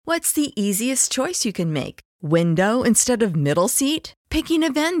What's the easiest choice you can make? Window instead of middle seat? Picking a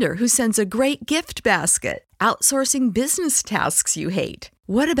vendor who sends a great gift basket? Outsourcing business tasks you hate?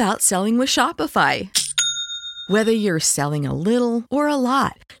 What about selling with Shopify? Whether you're selling a little or a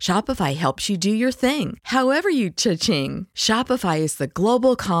lot, Shopify helps you do your thing, however you cha-ching. Shopify is the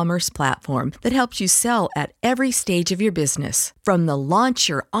global commerce platform that helps you sell at every stage of your business. From the launch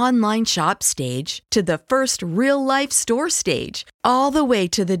your online shop stage to the first real-life store stage, all the way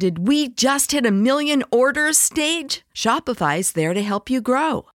to the did we just hit a million orders stage. Shopify's there to help you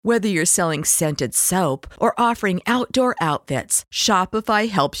grow. Whether you're selling scented soap or offering outdoor outfits, Shopify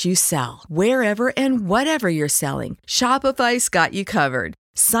helps you sell. Wherever and whatever you're selling, Shopify's got you covered.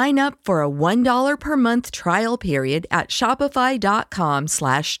 Sign up for a $1 per month trial period at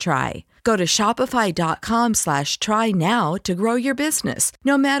shopify.com/try. Go to shopify.com/try now to grow your business,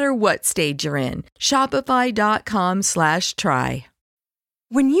 no matter what stage you're in. Shopify.com/try.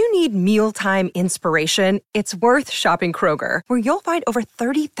 When you need mealtime inspiration, it's worth shopping Kroger, where you'll find over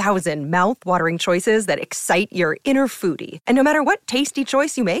 30,000 mouth-watering choices that excite your inner foodie. And no matter what tasty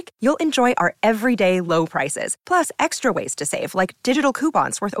choice you make, you'll enjoy our everyday low prices, plus extra ways to save, like digital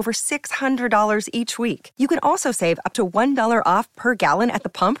coupons worth over $600 each week. You can also save up to $1 off per gallon at the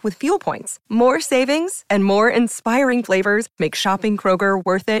pump with fuel points. More savings and more inspiring flavors make shopping Kroger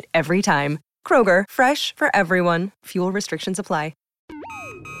worth it every time. Kroger, fresh for everyone. Fuel restrictions apply.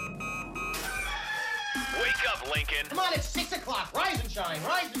 Wake up, Lincoln. Come on, it's 6 o'clock. Rise and shine,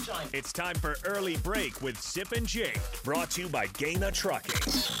 rise and shine. It's time for Early Break with Sip and Jake, brought to you by Gaina Trucking.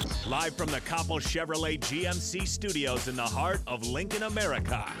 Live from the Coppel Chevrolet GMC studios in the heart of Lincoln,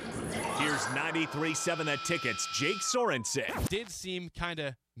 America. Here's 93.7 The Ticket's Jake Sorensen. Did seem kind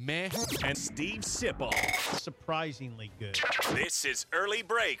of meh. And Steve Sipple. Surprisingly good. This is Early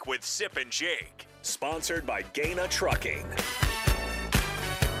Break with Sip and Jake, sponsored by Gaina Trucking.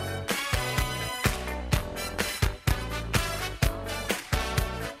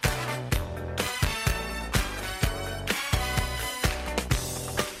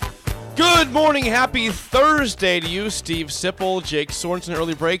 Good morning, happy Thursday to you, Steve Sipple, Jake Sorensen.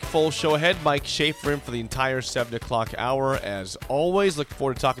 Early break, full show ahead. Mike Schaefer in for the entire 7 o'clock hour. As always, looking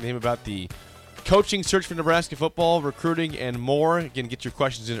forward to talking to him about the coaching search for Nebraska football, recruiting, and more. Again, get your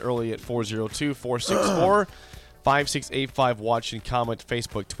questions in early at 402-464-5685. Watch and comment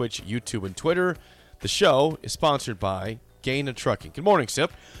Facebook, Twitch, YouTube, and Twitter. The show is sponsored by Gaina Trucking. Good morning,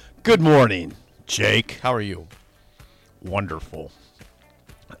 Sip. Good morning, Jake. How are you? Wonderful.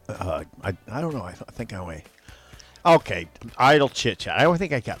 I don't know. I think I weigh. Okay, idle chit chat. I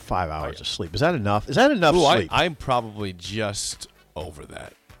think I got 5 hours of sleep. Is that enough? Is that enough sleep? I'm probably just over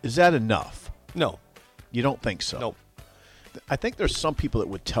that. Is that enough? No. You don't think so? Nope. I think there's some people that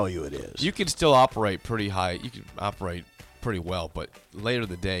would tell you it is. You can still operate pretty high. You can operate pretty well, but later in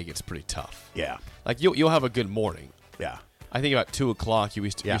the day it gets pretty tough. Yeah. Like you'll have a good morning. Yeah. I think about 2 o'clock you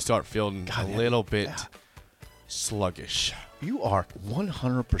start feeling a little bit yeah. sluggish. You are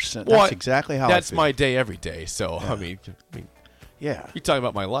 100%. That's exactly how that's I feel. my day every day. So, Yeah. I mean, yeah. you're talking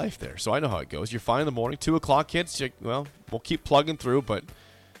about my life there, so I know how it goes. You're fine in the morning. 2 o'clock hits. Well, we'll keep plugging through, but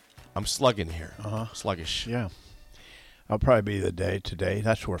I'm slugging here. Sluggish. Yeah. I'll probably be the day today.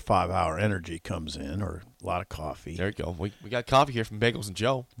 That's where 5-hour energy comes in, or a lot of coffee. There you go. We got coffee here from Bagels and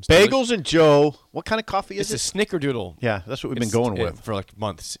Joe. Bagels and Joe. What kind of coffee is it's it? a Snickerdoodle. Yeah, that's what we've been going with for like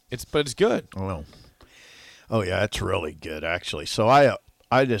months. But it's good. Oh yeah, it's really good actually. So I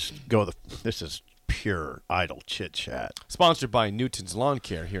just go this is pure idle chit chat. Sponsored by Newton's Lawn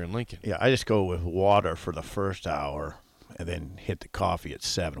Care here in Lincoln. Yeah, I just go with water for the first hour and then hit the coffee at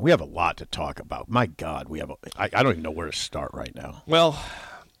 7. We have a lot to talk about. My God, I don't even know where to start right now. Well,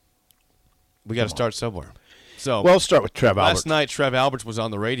 we got to start somewhere. So let's start with Trev Alberts. Last night, Trev Alberts was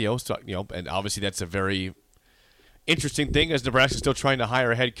on the radio, so, and obviously that's a very interesting thing as Nebraska's still trying to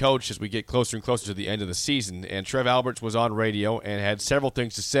hire a head coach as we get closer and closer to the end of the season. And Trev Alberts was on radio and had several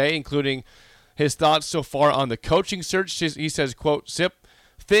things to say, including his thoughts so far on the coaching search. He says, quote, Sip,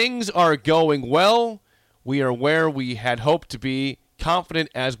 things are going well. We are where we had hoped to be, confident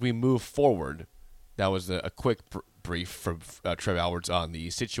as we move forward. That was a quick brief from Trev Alberts on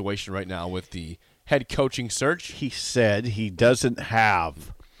the situation right now with the head coaching search. He said he does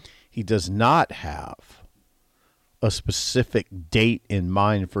not have a specific date in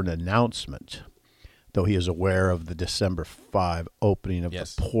mind for an announcement, though he is aware of the December 5 opening of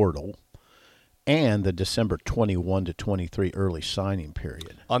the portal and the December 21 to 23 early signing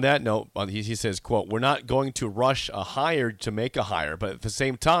period. On that note, he says, quote, we're not going to rush a hire to make a hire, but at the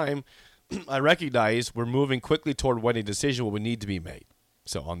same time, I recognize we're moving quickly toward when a decision will need to be made.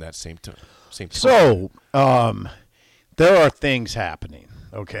 So on that same time. So there are things happening.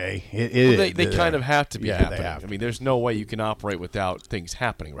 Okay, they kind of have to be happening. They have I mean, there's no way you can operate without things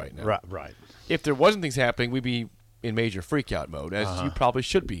happening right now. Right. If there wasn't things happening, we'd be in major freakout mode, as you probably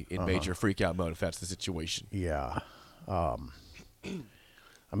should be in major freakout mode if that's the situation. Yeah. I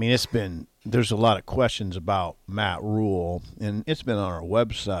mean, there's a lot of questions about Matt Rule, and it's been on our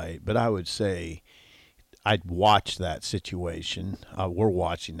website, but I would say I'd watch that situation. We're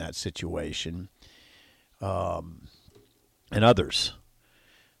watching that situation. And others.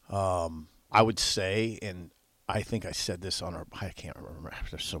 I would say, and I think I said this on I can't remember.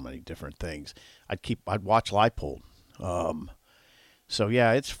 There's so many different things. I'd watch Leipold. So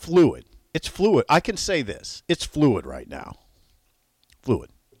yeah, it's fluid. It's fluid. I can say this. It's fluid right now. Fluid.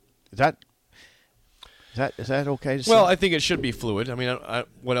 Is that okay to say? Well, I think it should be fluid. I mean,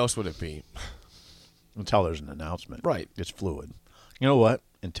 what else would it be? Until there's an announcement. Right. It's fluid. You know what?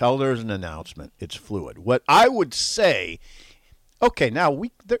 Until there's an announcement, it's fluid. What I would say, okay, now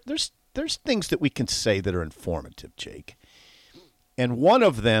there's things that we can say that are informative, Jake. And one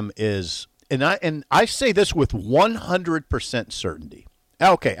of them is, and I say this with 100% certainty.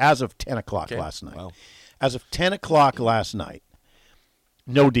 Okay, as of 10 o'clock last night. Wow. As of 10 o'clock last night,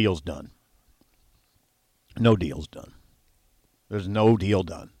 no deal's done. No deal's done. There's no deal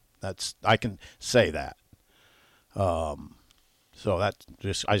done. I can say that. So I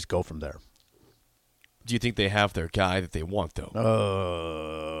just go from there. Do you think they have their guy that they want,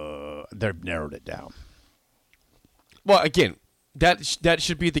 though? They've narrowed it down. Well, again, that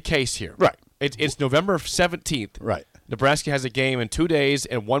should be the case here. Right. It's November 17th. Right. Nebraska has a game in 2 days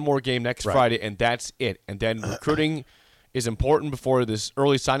and one more game next Friday, and that's it. And then recruiting is important before this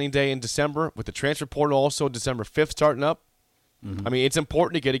early signing day in December, with the transfer portal also December 5th starting up. Mm-hmm. I mean, it's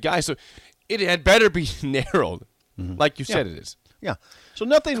important to get a guy. So it had better be narrowed, like you said it is. Yeah. So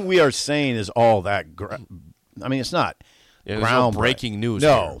nothing we are saying is all that I mean, it's not no breaking news.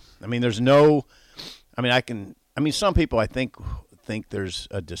 No. Here. I mean, there's no – I mean, some people I think there's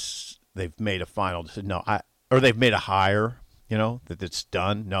they've made a final decision. No, or they've made a hire, that it's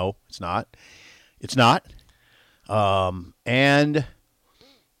done. No, it's not. It's not. But,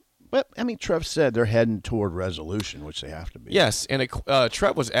 I mean, Trev said they're heading toward resolution, which they have to be. Yes, and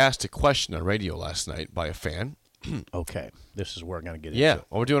Trev was asked a question on radio last night by a fan. Okay, this is where we're going to get into it. Yeah,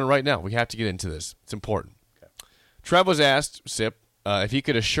 well, we're doing it right now. We have to get into this. It's important. Okay. Trev was asked, Sip, if he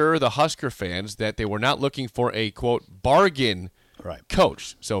could assure the Husker fans that they were not looking for a, quote, bargain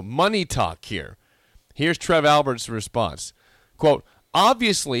coach. So money talk here. Here's Trev Albert's response. Quote,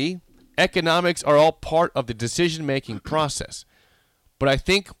 obviously, economics are all part of the decision-making process. But I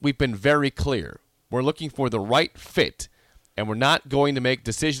think we've been very clear. We're looking for the right fit, and we're not going to make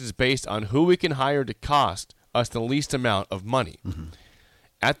decisions based on who we can hire to cost us the least amount of money. Mm-hmm.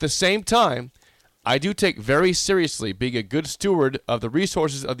 At the same time, I do take very seriously being a good steward of the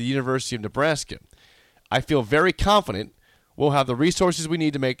resources of the University of Nebraska. I feel very confident we'll have the resources we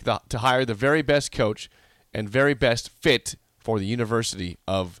need to hire the very best coach and very best fit for the University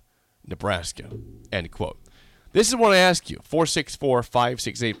of Nebraska. End quote. This is what I ask you,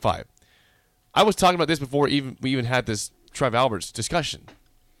 464-5685. I was talking about this before we even had this Trev Alberts discussion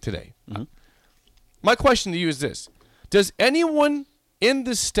today. Mm-hmm. My question to you is this. Does anyone in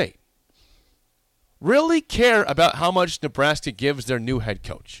the state really care about how much Nebraska gives their new head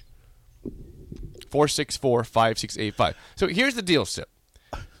coach? 464-5685. So here's the deal, Sip.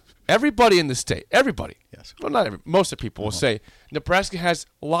 Everybody in the state, yes. Well, not everybody, most of the people will say Nebraska has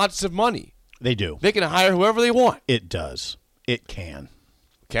lots of money. They do. They can hire whoever they want. It does. It can.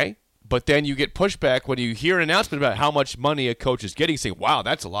 Okay? But then you get pushback when you hear an announcement about how much money a coach is getting, saying, wow,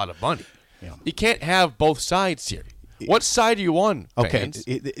 that's a lot of money. Yeah. You can't have both sides here. What side are you on, fans?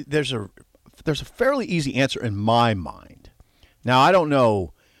 Okay, there's a fairly easy answer in my mind. Now, I don't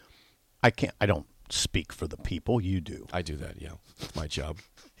know. I don't speak for the people. You do. I do that, yeah. It's my job.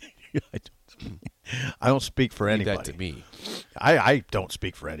 I don't speak for anybody. Leave that to me. I don't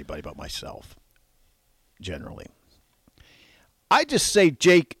speak for anybody but myself, generally. I just say,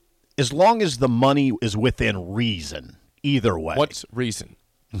 Jake, as long as the money is within reason, either way. What's reason?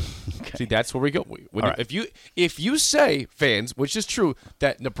 Okay. See, that's where we go. If you say, fans, which is true,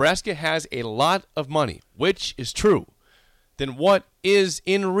 that Nebraska has a lot of money, which is true, then what is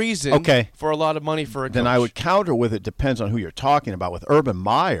in reason for a lot of money for a coach? Then I would counter with it depends on who you're talking about. With Urban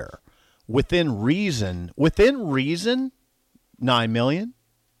Meyer, within reason, $9 million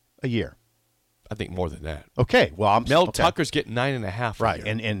a year. I think more than that. Okay, well, Mel Tucker's getting $9.5 a right,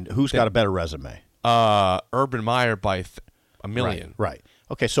 year. and who's got a better resume? Urban Meyer by $1 million. Right.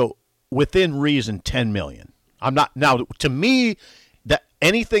 Okay, so within reason, $10 million. I'm not now. To me, that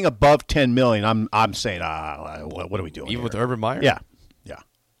anything above $10 million, I'm saying, what are we doing? Even here? with Urban Meyer? Yeah.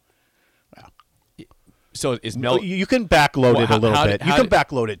 So is Mel? You can backload it a little bit. You can did,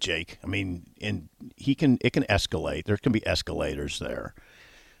 backload it, Jake. I mean, and it can escalate. There can be escalators there.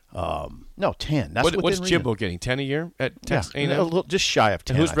 No, 10. That's what's Jimbo getting? 10 a year at Texas A&M? A little, just shy of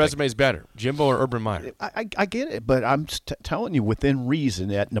 10. And whose resume is better, Jimbo or Urban Meyer? I get it, but I'm telling you, within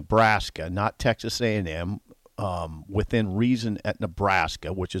reason at Nebraska, not Texas A&M. Within reason at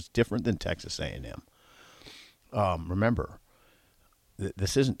Nebraska, which is different than Texas A&M. Remember,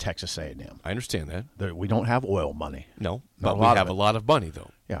 this isn't Texas A&M. I understand that. We don't have oil money. No, but we have a lot of money,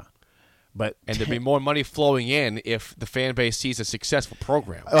 though. Yeah. But there'd be more money flowing in if the fan base sees a successful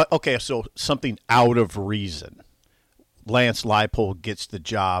program. Okay, so something out of reason. Lance Leipold gets the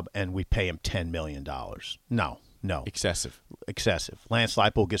job, and we pay him $10 million. No. Excessive. Lance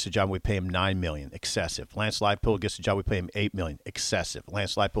Leipold gets the job, we pay him $9 million. Excessive. Lance Leipold gets the job, we pay him $8 million. Excessive.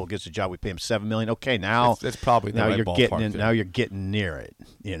 Lance Leipold gets the job, we pay him $7 million. Okay, now that's probably now the right you're getting ballpark. Now you're getting near it.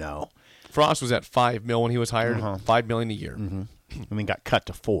 Frost was at $5 million when he was hired. $5 million a year. Mm-hmm. I mean, got cut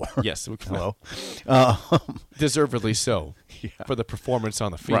to $4. Yes. Hello. Deservedly so. Yeah. For the performance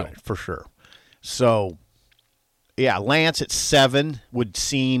on the field. Right, for sure. So, yeah, Lance at 7 would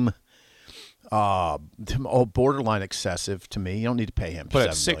seem borderline excessive to me. You don't need to pay him. But at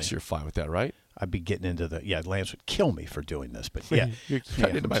 $7 6, million. You're fine with that, right? I'd be getting into Lance would kill me for doing this, but yeah, you're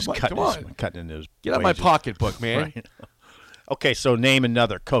cutting into my money. Come on, cutting into his get out of my pocketbook, man. Right. Okay, so name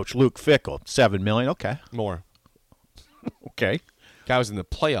another coach. Luke Fickell, $7 million. Okay, more. Okay, guy was in the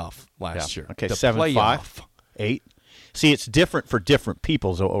playoff last year. Okay, the 7.5, playoff. 8. See, it's different for different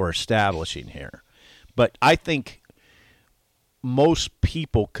people that we're establishing here, but I think most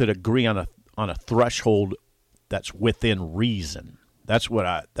people could agree on a threshold that's within reason. That's what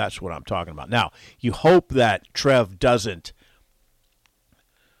I'm talking about. Now, you hope that Trev doesn't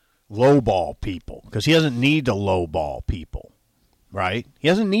lowball people because he doesn't need to lowball people, right? He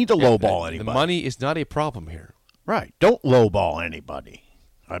doesn't need to lowball anybody. The money is not a problem here. Right. Don't lowball anybody.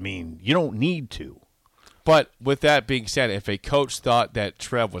 I mean, you don't need to. But with that being said, if a coach thought that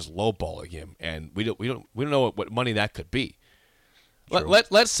Trev was lowballing him, and we don't know what money that could be.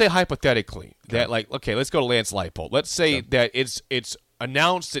 Let's say hypothetically that let's go to Lance Leipold. Let's say that it's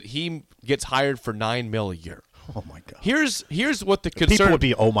announced that he gets hired for $9 million a year. Oh my God! Here's what the concern people would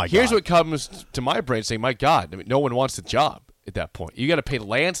be. Oh my God! Here's what comes to my brain saying, "My God, I mean, no one wants the job at that point. You got to pay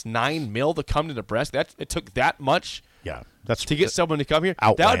Lance $9 million to come to Nebraska. It took that much. Yeah, to get someone to come here.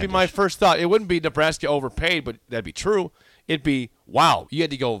 Outlandish. That would be my first thought. It wouldn't be Nebraska overpaid, but that'd be true. It'd be wow, you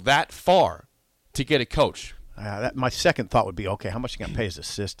had to go that far to get a coach. My second thought would be, okay, how much are you going to pay his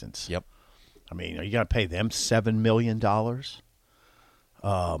assistants? Yep. I mean, are you going to pay them $7 million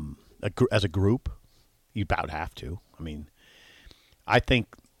as a group? You about have to. I mean, I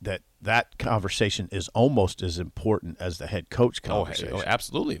think that conversation is almost as important as the head coach conversation. Oh,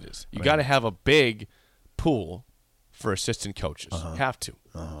 absolutely it is. You got to have a big pool for assistant coaches. Have to.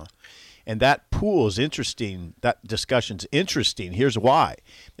 And that pool is interesting. That discussion's interesting. Here's why.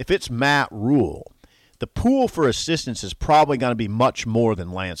 If it's Matt Rule, the pool for assistants is probably going to be much more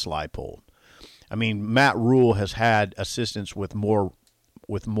than Lance Leipold. I mean, Matt Rule has had assistants with more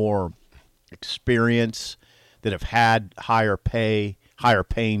experience that have had higher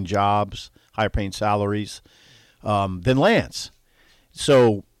paying jobs, higher paying salaries than Lance.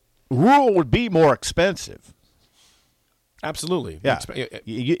 So Rule would be more expensive. Absolutely. Yeah.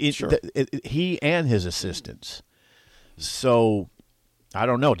 Sure. He and his assistants. So I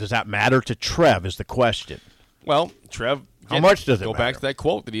don't know. Does that matter to Trev is the question. Well, Trev, how much does it go matter? back to that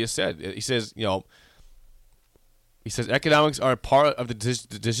quote that he has said. He says, economics are part of the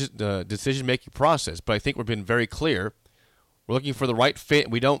decision-making process, but I think we've been very clear. We're looking for the right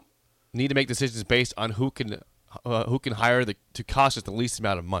fit. We don't need to make decisions based on who can hire to cost us the least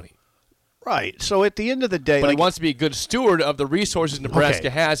amount of money. Right. So at the end of the day, but he wants to be a good steward of the resources Nebraska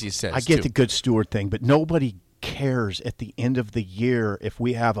has. He says. I get the good steward thing, but nobody cares at the end of the year if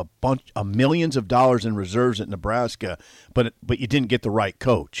we have a bunch of millions of dollars in reserves at Nebraska, but you didn't get the right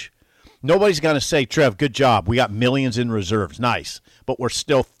coach. Nobody's going to say, Trev, good job. We got millions in reserves. Nice. But we're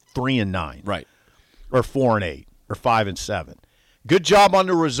still 3-9. Right. Or 4-8 or 5-7. Good job on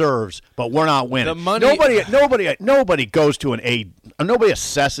the reserves, but we're not winning. The money, nobody goes to nobody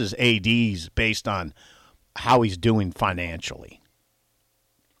assesses ADs based on how he's doing financially.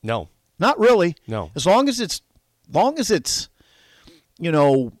 No. Not really. No. As long as it's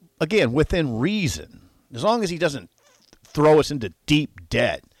again, within reason. As long as he doesn't throw us into deep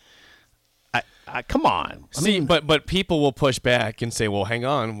debt. I come on. But people will push back and say, well, hang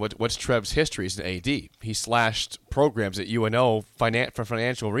on. What's Trev's history as an AD? He slashed programs at UNO for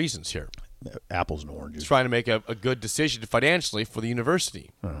financial reasons here. apples and oranges. Trying to make a good decision financially for the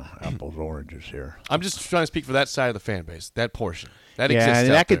university. Apples, oranges here. I'm just trying to speak for that side of the fan base, that portion. That yeah, exists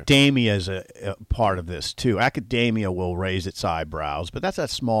and out academia is a part of this, too. Academia will raise its eyebrows, but that's a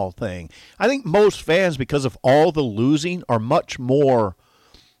small thing. I think most fans, because of all the losing, are much more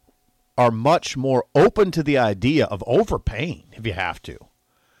open to the idea of overpaying if you have to.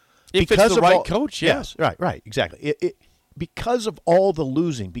 If because it's the right coach, yes. Right, exactly. Because of all the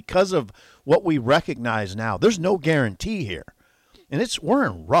losing, because of what we recognize now, there's no guarantee here. And we're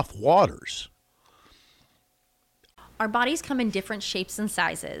in rough waters. Our bodies come in different shapes and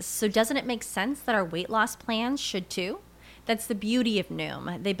sizes, so doesn't it make sense that our weight loss plans should too? That's the beauty of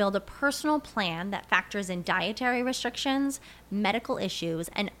Noom. They build a personal plan that factors in dietary restrictions, medical issues,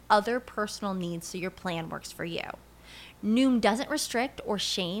 and other personal needs so your plan works for you. Noom doesn't restrict or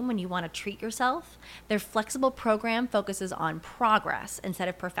shame when you want to treat yourself. Their flexible program focuses on progress instead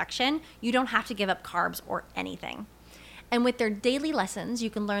of perfection. You don't have to give up carbs or anything. And with their daily lessons, you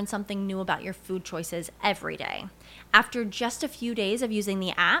can learn something new about your food choices every day. After just a few days of using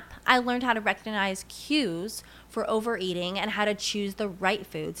the app, I learned how to recognize cues for overeating and how to choose the right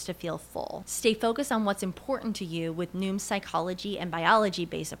foods to feel full. Stay focused on what's important to you with Noom's psychology and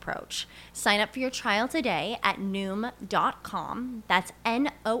biology-based approach. Sign up for your trial today at Noom.com. That's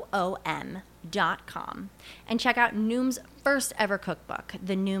Noom.com. And check out Noom's first ever cookbook,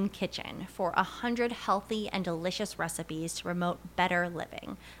 The Noom Kitchen, for 100 healthy and delicious recipes to promote better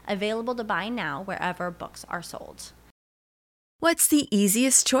living. Available to buy now wherever books are sold. What's the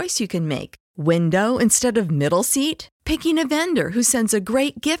easiest choice you can make? Window instead of middle seat? Picking a vendor who sends a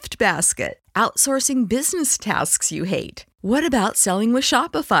great gift basket? Outsourcing business tasks you hate? What about selling with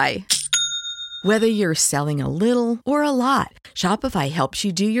Shopify? Whether you're selling a little or a lot, Shopify helps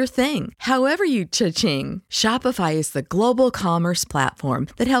you do your thing, however you cha-ching. Shopify is the global commerce platform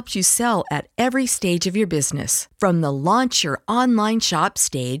that helps you sell at every stage of your business. From the launch your online shop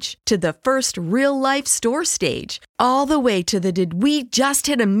stage to the first real-life store stage, all the way to the did we just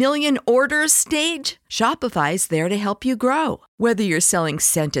hit 1 million orders stage. Shopify's there to help you grow. Whether you're selling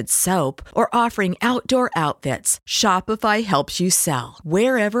scented soap or offering outdoor outfits, Shopify helps you sell.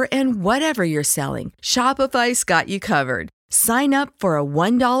 Wherever and whatever you're selling, Shopify's got you covered. Sign up for a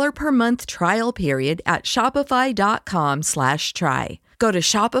 $1 per month trial period at shopify.com/try. Go to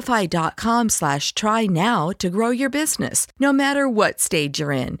shopify.com/try now to grow your business, no matter what stage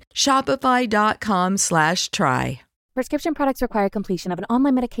you're in. Shopify.com/try. Prescription products require completion of an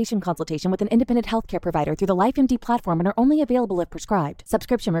online medication consultation with an independent healthcare provider through the LifeMD platform and are only available if prescribed.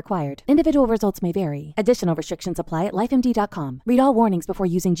 Subscription required. Individual results may vary. Additional restrictions apply at lifemd.com. Read all warnings before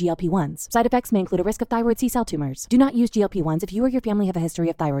using GLP-1s. Side effects may include a risk of thyroid C-cell tumors. Do not use GLP-1s if you or your family have a history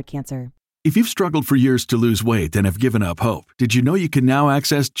of thyroid cancer. If you've struggled for years to lose weight and have given up hope, did you know you can now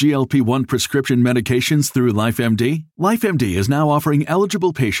access GLP-1 prescription medications through LifeMD? LifeMD is now offering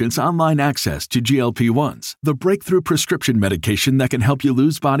eligible patients online access to GLP-1s, the breakthrough prescription medication that can help you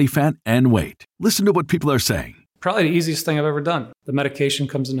lose body fat and weight. Listen to what people are saying. Probably the easiest thing I've ever done. The medication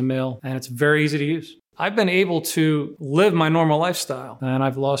comes in the mail, and it's very easy to use. I've been able to live my normal lifestyle, and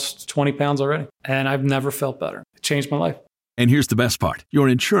I've lost 20 pounds already, and I've never felt better. It changed my life. And here's the best part. Your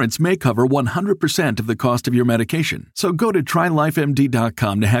insurance may cover 100% of the cost of your medication. So go to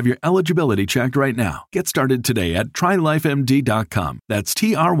TryLifeMD.com to have your eligibility checked right now. Get started today at TryLifeMD.com. That's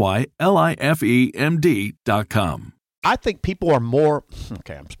TryLifeMD.com. I think people are more –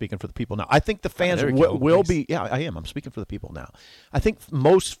 okay, I'm speaking for the people now. I think the fans will be – yeah, I am. I'm speaking for the people now. I think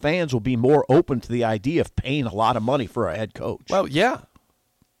most fans will be more open to the idea of paying a lot of money for a head coach. Well, yeah.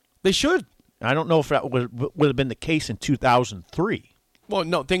 They should. I don't know if that would have been the case in 2003. Well,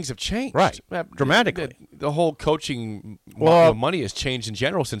 no, things have changed. Right, dramatically. The whole coaching money has changed in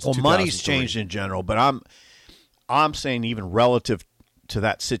general since 2003. Well, money's changed in general, but I'm saying even relative to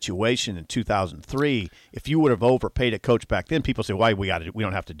that situation in 2003, if you would have overpaid a coach back then, people say, "Why we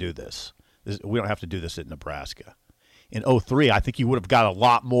don't have to do this. We don't have to do this at Nebraska." In 2003, I think you would have got a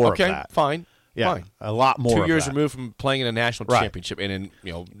lot more of that. Okay, fine. Yeah, fine. A lot more. 2 years of that. removed from playing in a national championship, and in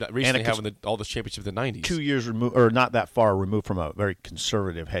recently having all the championships in the 90s. 2 years removed, or not that far removed from a very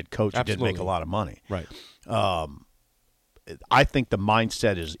conservative head coach who didn't make a lot of money. Right. I think the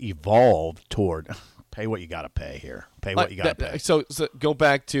mindset is evolved toward pay what you got to pay here. Pay what you got to pay. So go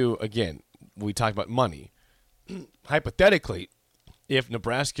back to, again, we talked about money. Hypothetically, if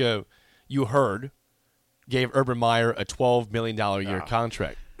Nebraska, you heard, gave Urban Meyer a $12 million a year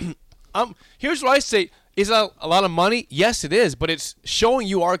contract. Here's what I say. Is it a lot of money? Yes, it is, but it's showing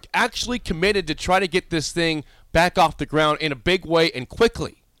you are actually committed to try to get this thing back off the ground in a big way and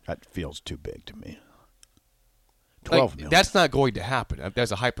quickly. That feels too big to me. $12 million. That's not going to happen.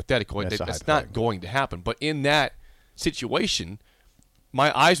 That's a hypothetical. That's not going to happen. But in that situation,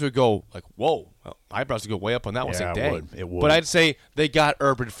 my eyes would go like, whoa. Well, eyebrows would go way up on that one. Yeah, Say, dang. it would. But I'd say they got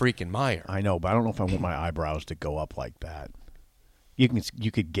Urban freaking Meyer. I know, but I don't know if I want my eyebrows to go up like that.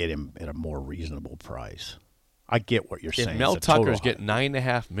 You could get him at a more reasonable price. I get what you're saying. If Mel Tucker's getting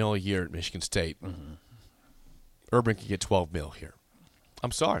 $9.5 million a year at Michigan State, Urban could get $12 million here.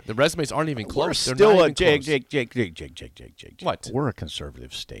 I'm sorry. The resumes aren't even close. We're They're still not a even close. Jake. What? We're a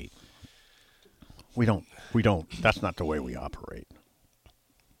conservative state. We don't. That's not the way we operate.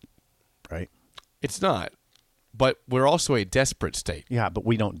 Right? It's not. But we're also a desperate state. Yeah, but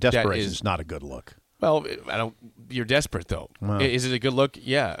we don't. Desperation is not a good look. Well, you're desperate though. Well, is it a good look?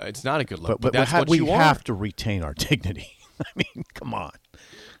 Yeah, it's not a good look. But that's what we you have to retain our dignity. I mean, come on,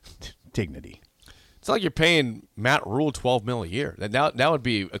 dignity. It's not like you're paying Matt Rule $12 million a year. That would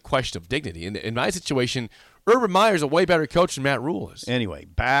be a question of dignity. In my situation, Urban Meyer's a way better coach than Matt Rule is. Anyway,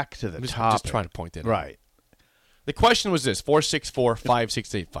 back to the topic. Just trying to point that out. Right. The question was this: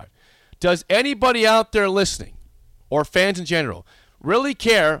 464-5685. Does anybody out there listening, or fans in general, really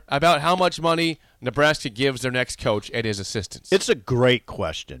care about how much money Nebraska gives their next coach and his assistants? It's a great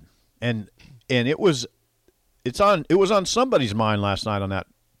question, and it was on somebody's mind last night on that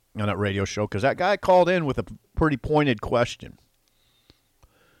radio show because that guy called in with a pretty pointed question.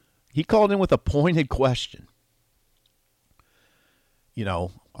 He called in with a pointed question. You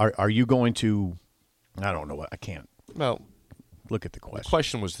know, are you going to? I don't know what I can't. Well, look at the question. The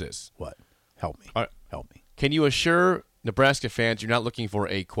question was this: What? Help me. Help me. Can you assure Nebraska fans you're not looking for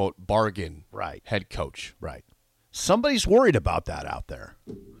a, quote, bargain head coach? Right. Somebody's worried about that out there.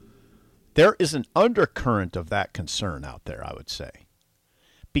 There is an undercurrent of that concern out there, I would say.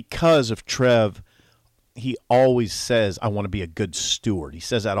 Because of Trev, he always says, I want to be a good steward. He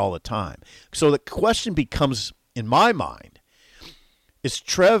says that all the time. So the question becomes, in my mind, is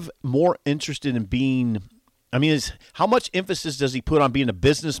Trev more interested in being, how much emphasis does he put on being a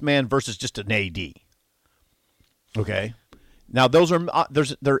businessman versus just an AD? Okay. Now those are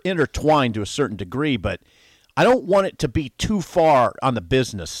they're intertwined to a certain degree, but I don't want it to be too far on the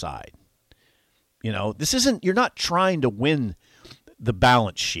business side. You know, you're not trying to win the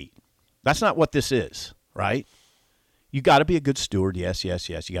balance sheet. That's not what this is, right? You got to be a good steward. Yes. You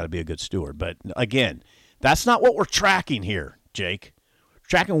got to be a good steward. But again, that's not what we're tracking here, Jake. We're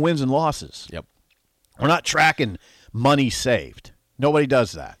tracking wins and losses. Yep. We're not tracking money saved. Nobody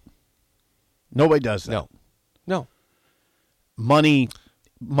does that. Nobody does that. No. Money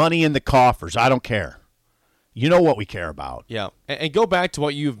in the coffers. I don't care. You know what we care about. Yeah. And go back to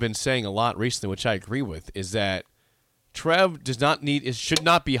what you've been saying a lot recently, which I agree with, is that Trev should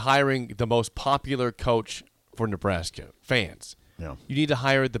not be hiring the most popular coach for Nebraska fans. Yeah. You need to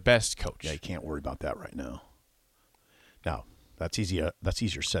hire the best coach. Yeah, you can't worry about that right now. Now, that's easier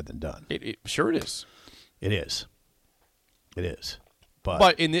said than done. Sure it is. It is. It is.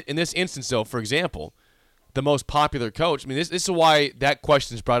 But in this instance, though, for example, the most popular coach, this is why that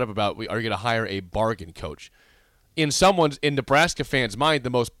question is brought up about, are you going to hire a bargain coach? In Nebraska fans' mind, the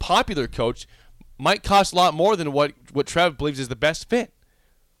most popular coach might cost a lot more than what Trev believes is the best fit.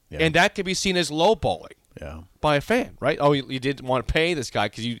 Yeah. And that could be seen as lowballing by a fan, right? Oh, you didn't want to pay this guy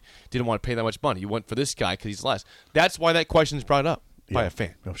because you didn't want to pay that much money. You went for this guy because he's less. That's why that question is brought up by a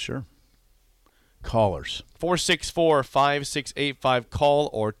fan. Oh, sure. Callers. 464-5685. Call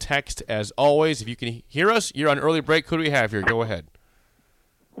or text as always. If you can hear us, you're on early break. Who do we have here? Go ahead.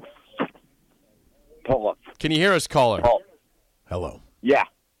 Paul. Can you hear us, caller? Paul. Hello. Yeah.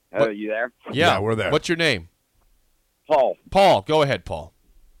 Are you there? Yeah, we're there. What's your name? Paul. Paul. Go ahead, Paul.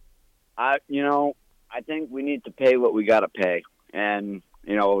 I think we need to pay what we got to pay. And,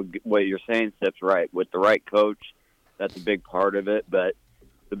 what you're saying, Sip's right. With the right coach, that's a big part of it. But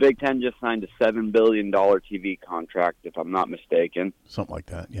the Big Ten just signed a $7 billion TV contract, if I'm not mistaken. Something like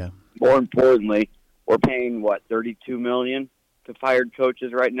that, yeah. More importantly, we're paying, $32 million to fired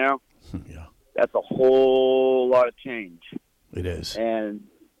coaches right now? Yeah. That's a whole lot of change. It is. And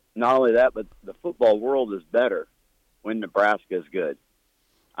not only that, but the football world is better when Nebraska is good.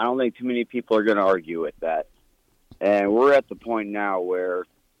 I don't think too many people are going to argue with that. And we're at the point now where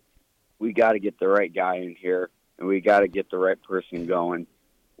we got to get the right guy in here, and we got to get the right person going.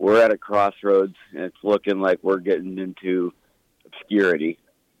 We're at a crossroads, and it's looking like we're getting into obscurity.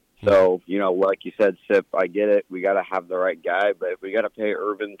 So, like you said, Sip, I get it. We got to have the right guy, but if we got to pay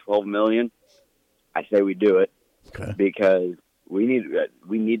Urban $12 million, I say we do it. Okay. Because we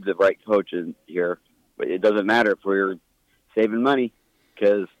need the right coach in here. But it doesn't matter if we're saving money,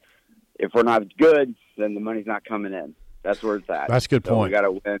 because if we're not good, then the money's not coming in. That's where it's at. That's a good point. We got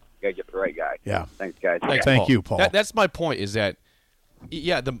to win. We got to get the right guy. Yeah. Thanks, guys. Thank you, Paul. That's my point. Is that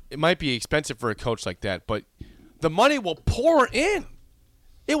it might be expensive for a coach like that, but the money will pour in.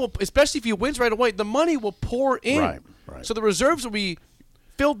 It will, especially if he wins right away. The money will pour in. Right. So the reserves will be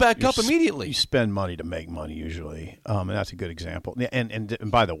filled back up immediately. You spend money to make money usually, and that's a good example. And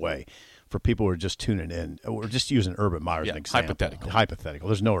by the way, for people who are just tuning in, we're just using Urban Meyer's as an example. Hypothetical.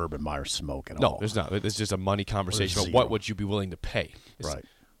 There's no Urban Meyer smoke at all. No, there's not. It's just a money conversation about what would you be willing to pay. Right.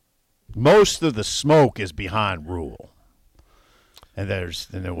 Most of the smoke is behind Rule. And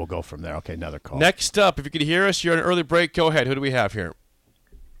then we'll go from there. Okay, another call. Next up, if you could hear us, you're on an early break. Go ahead. Who do we have here?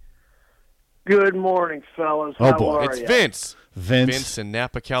 Good morning, fellas. Oh, boy. It's Vince. Vince in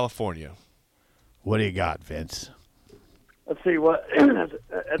Napa, California. What do you got, Vince? Let's see what.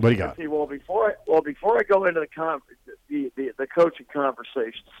 What do you got? See, well, before I go into the coaching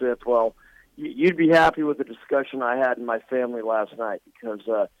conversation, Sip, you'd be happy with the discussion I had in my family last night because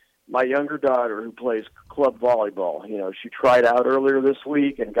my younger daughter, who plays club volleyball, she tried out earlier this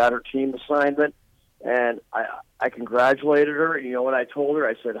week and got her team assignment, and I congratulated her. You know what I told her?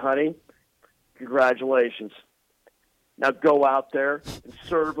 I said, "Honey, congratulations. Now go out there and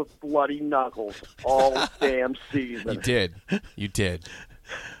serve with bloody knuckles all damn season." You did.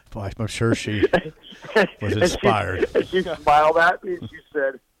 Boy, I'm sure she was inspired. She smiled at me and she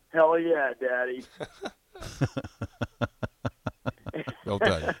said, "Hell yeah, Daddy." Well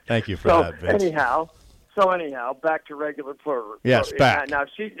done. Thank you for that, Vince. Anyhow, back to regular program. Yes, back. Now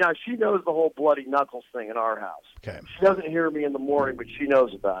she knows the whole bloody knuckles thing in our house. Okay. She doesn't hear me in the morning, but she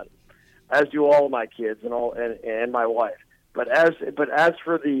knows about it, as do all of my kids and my wife. But as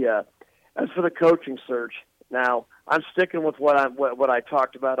for the coaching search, now I'm sticking with what I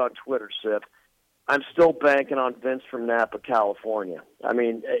talked about on Twitter, Sip. I'm still banking on Vince from Napa, California. I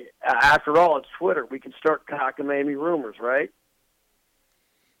mean, after all, it's Twitter. We can start cockamamie rumors, right?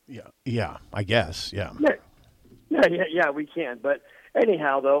 Yeah, I guess, yeah. Yeah, we can. But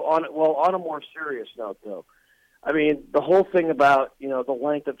anyhow, though, on a more serious note, though, I mean, the whole thing about, the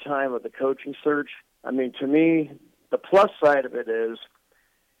length of time of the coaching search, I mean, to me, the plus side of it is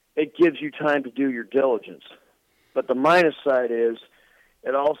it gives you time to do your diligence. But the minus side is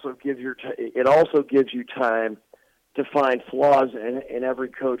it also gives you time to find flaws in every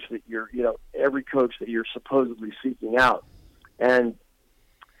coach that you're supposedly seeking out. And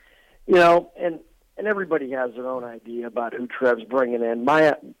and everybody has their own idea about who Trev's bringing in.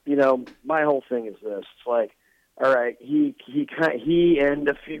 My whole thing is this: it's like, all right, he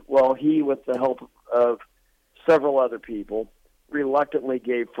with the help of several other people, reluctantly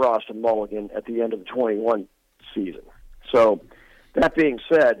gave Frost a mulligan at the end of the 21 season. So that being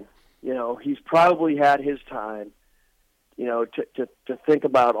said, he's probably had his time, to think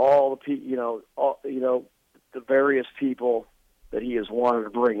about all the the various people that he has wanted to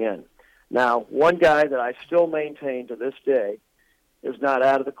bring in. Now, one guy that I still maintain to this day is not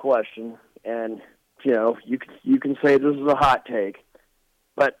out of the question, and you can say this is a hot take,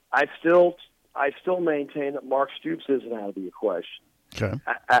 but I still maintain that Mark Stoops isn't out of the equation. Okay.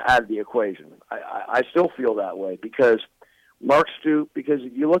 Out of the equation. I still feel that way because Mark Stoops, because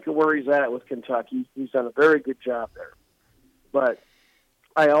if you look at where he's at with Kentucky, he's done a very good job there. But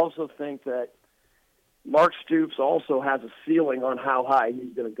I also think that Mark Stoops also has a ceiling on how high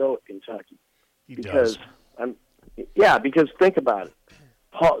he's going to go at Kentucky. He does. Because because think about it.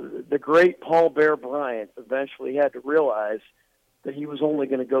 The great Paul Bear Bryant eventually had to realize that he was only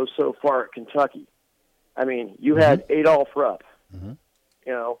going to go so far at Kentucky. I mean, you had Adolph Rupp. Mm-hmm.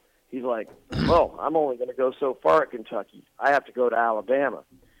 He's like, well, I'm only going to go so far at Kentucky. I have to go to Alabama.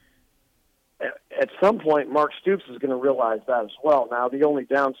 At some point, Mark Stoops is going to realize that as well. Now, the only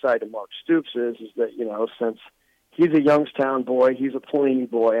downside to Mark Stoops is that, since he's a Youngstown boy, he's a Pelini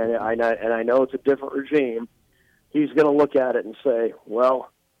boy, and I know it's a different regime, he's going to look at it and say, well,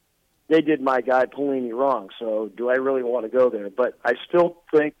 they did my guy Pelini wrong, so do I really want to go there? But I still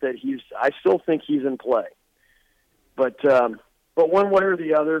think he's in play. But one way or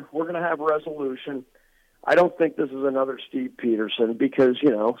the other, we're going to have resolution. I don't think this is another Steve Peterson because,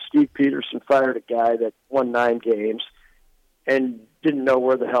 Steve Peterson fired a guy that won 9 games and didn't know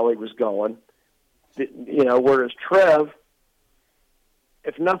where the hell he was going. Whereas Trev,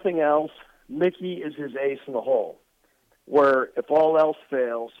 if nothing else, Mickey is his ace in the hole. Where if all else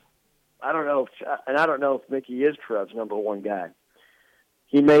fails, I don't know if Mickey is Trev's number one guy.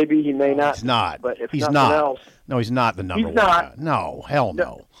 He may be, he may not. He's not. But if he's nothing not. else, no, he's not the number he's one not. guy. No, hell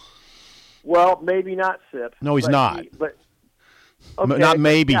no. Well, maybe not, Sip. No, he's not. Okay, not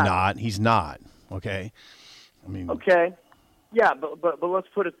maybe not. He's not. Okay. I mean. Okay. Yeah, but let's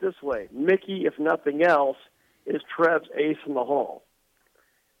put it this way: Mickey, if nothing else, is Trev's ace in the hole,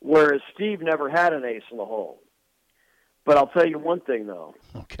 whereas Steve never had an ace in the hole. But I'll tell you one thing, though.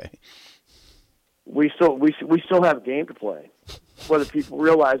 Okay. We still have a game to play, whether people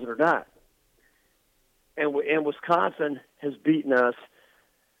realize it or not. And Wisconsin has beaten us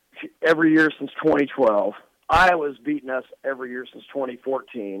every year since 2012. Iowa's beaten us every year since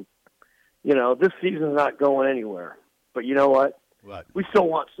 2014. You know, this season's not going anywhere. But you know what? What? We still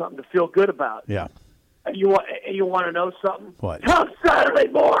want something to feel good about. Yeah. And you want to know something? What? Come Saturday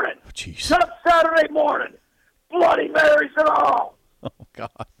morning. Jeez. Come Saturday morning. Bloody Marys and all. Oh,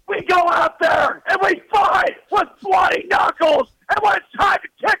 God. We go out there and we fight with bloody knuckles. And when it's time to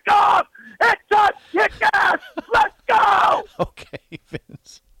kick off, it's time to kick ass. Let's go. Okay,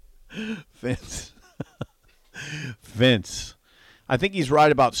 Vince. I think he's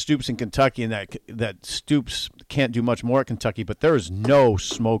right about Stoops in Kentucky, and that Stoops can't do much more at Kentucky, but there is no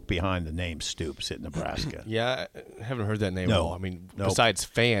smoke behind the name Stoops at Nebraska. Yeah, I haven't heard that name at all. I mean, Nope. Besides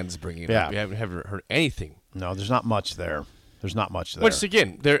fans bringing it up, we haven't heard anything. No, there's not much there. Which,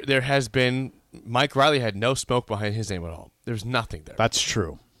 again, there has been – Mike Riley had no smoke behind his name at all. There's nothing there. That's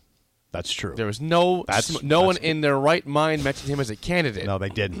true. There was no one in their right mind mentioned him as a candidate. No, they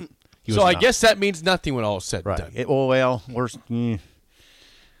didn't. So I guess that means nothing when all is said and done.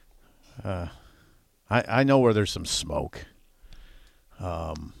 I know where there's some smoke.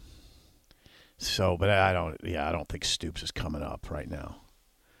 But I don't think Stoops is coming up right now.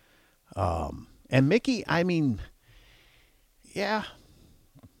 And Mickey, I mean, yeah,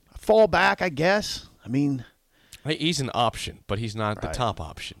 fall back, I guess. I mean, he's an option, but he's not the top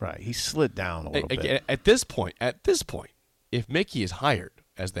option. Right. He slid down a little bit. At this point, if Mickey is hired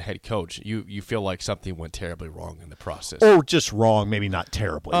as the head coach, you feel like something went terribly wrong in the process. Or just wrong, maybe not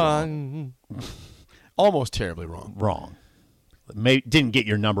terribly wrong. Almost terribly wrong. Wrong. Didn't get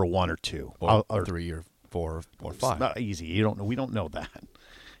your number 1 or 2. Or 3 or 4 or 5. It's not easy. We don't know that.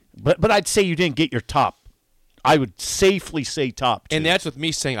 But I'd say you didn't get your top. I would safely say top 2. And that's with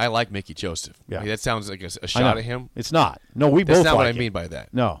me saying I like Mickey Joseph. Yeah. I mean, that sounds like a shot at him. It's not. No, we both like it. That's not what I mean by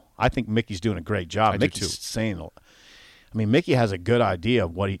that. No, I think Mickey's doing a great job. Mickey's saying, I mean, Mickey has a good idea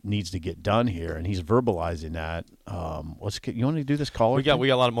of what he needs to get done here, and he's verbalizing that. You want to do this caller? We got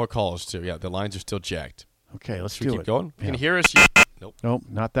a lot more calls too. Yeah, the lines are still jacked. Okay, let's Should we do keep it. going? Yeah. Can you hear us? Nope,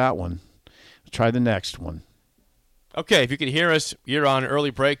 not that one. Try the next one. Okay, if you can hear us, you're on early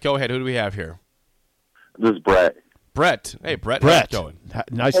break. Go ahead. Who do we have here? This is Brett. Brett. Hey, Brett. Brett. How's it going?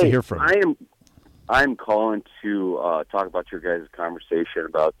 Nice to hear from you. I'm calling to talk about your guys' conversation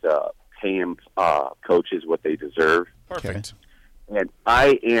about paying coaches what they deserve. Perfect. And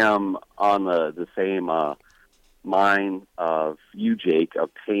I am on the same mind of you, Jake, of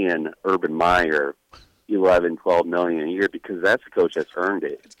paying Urban Meyer $11-12 million a year because that's a coach that's earned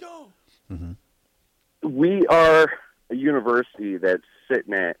it. Let's go. Mm-hmm. We are a university that's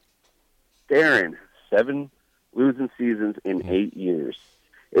sitting at staring 7 losing seasons in 8 years.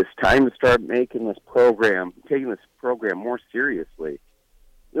 It's time to start taking this program more seriously.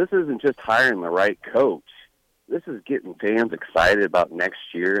 This isn't just hiring the right coach. This is getting fans excited about next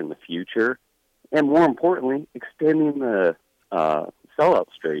year and the future, and more importantly, extending the sellout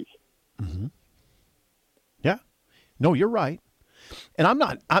streak. Mm-hmm. Yeah. No, you're right. And I'm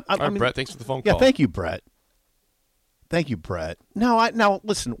not. I mean, Brett, thanks for the phone call. Yeah, thank you, Brett. Now,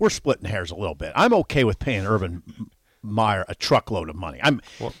 listen, we're splitting hairs a little bit. I'm okay with paying Urban Meyer a truckload of money.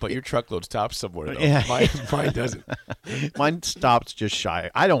 But your truckload stops somewhere, though. Yeah. Mine doesn't. Mine stops just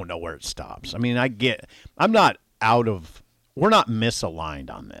shy. I don't know where it stops. I mean, we're not misaligned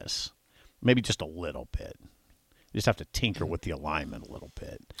on this. Maybe just a little bit. You just have to tinker with the alignment a little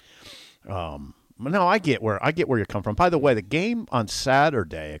bit. No, I get where you're coming from. By the way, the game on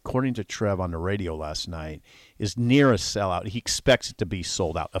Saturday, according to Trev on the radio last night, is near a sellout. He expects it to be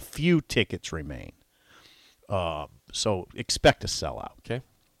sold out. A few tickets remain. So expect a sellout. Okay.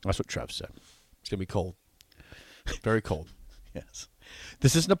 That's what Trev said. It's going to be cold. Very cold. Yes.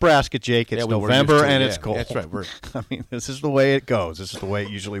 This is Nebraska, Jake. It's November and it's cold. That's right. I mean, this is the way it goes. This is the way it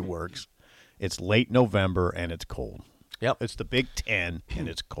usually works. It's late November and it's cold. Yep. It's the Big Ten and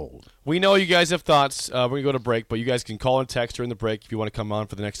it's cold. We know you guys have thoughts. We're going to go to break, but you guys can call and text during the break if you want to come on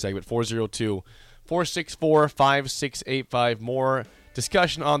for the next segment. 402-464-5685. More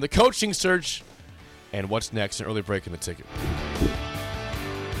discussion on the coaching search and what's next, an early break in the ticket.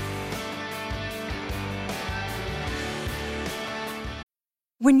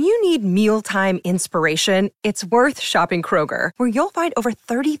 When you need mealtime inspiration, it's worth shopping Kroger, where you'll find over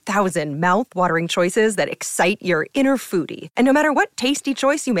 30,000 mouth-watering choices that excite your inner foodie. And no matter what tasty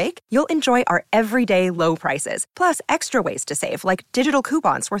choice you make, you'll enjoy our everyday low prices, plus extra ways to save, like digital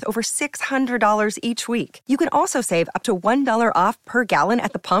coupons worth over $600 each week. You can also save up to $1 off per gallon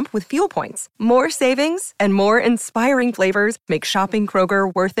at the pump with fuel points. More savings and more inspiring flavors make shopping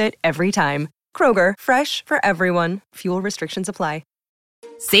Kroger worth it every time. Kroger, fresh for everyone. Fuel restrictions apply.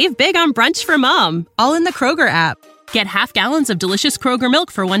 Save big on brunch for mom, all in the Kroger app. Get half gallons of delicious Kroger milk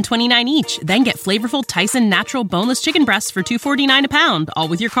for $1.29 each. Then get flavorful Tyson natural boneless chicken breasts for $2.49 a pound, all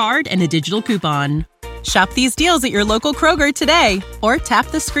with your card and a digital coupon. Shop these deals at your local Kroger today, or tap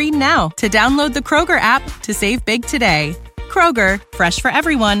the screen now to download the Kroger app to save big today. Kroger, fresh for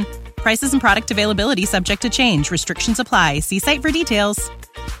everyone. Prices and product availability subject to change. Restrictions apply. See site for details.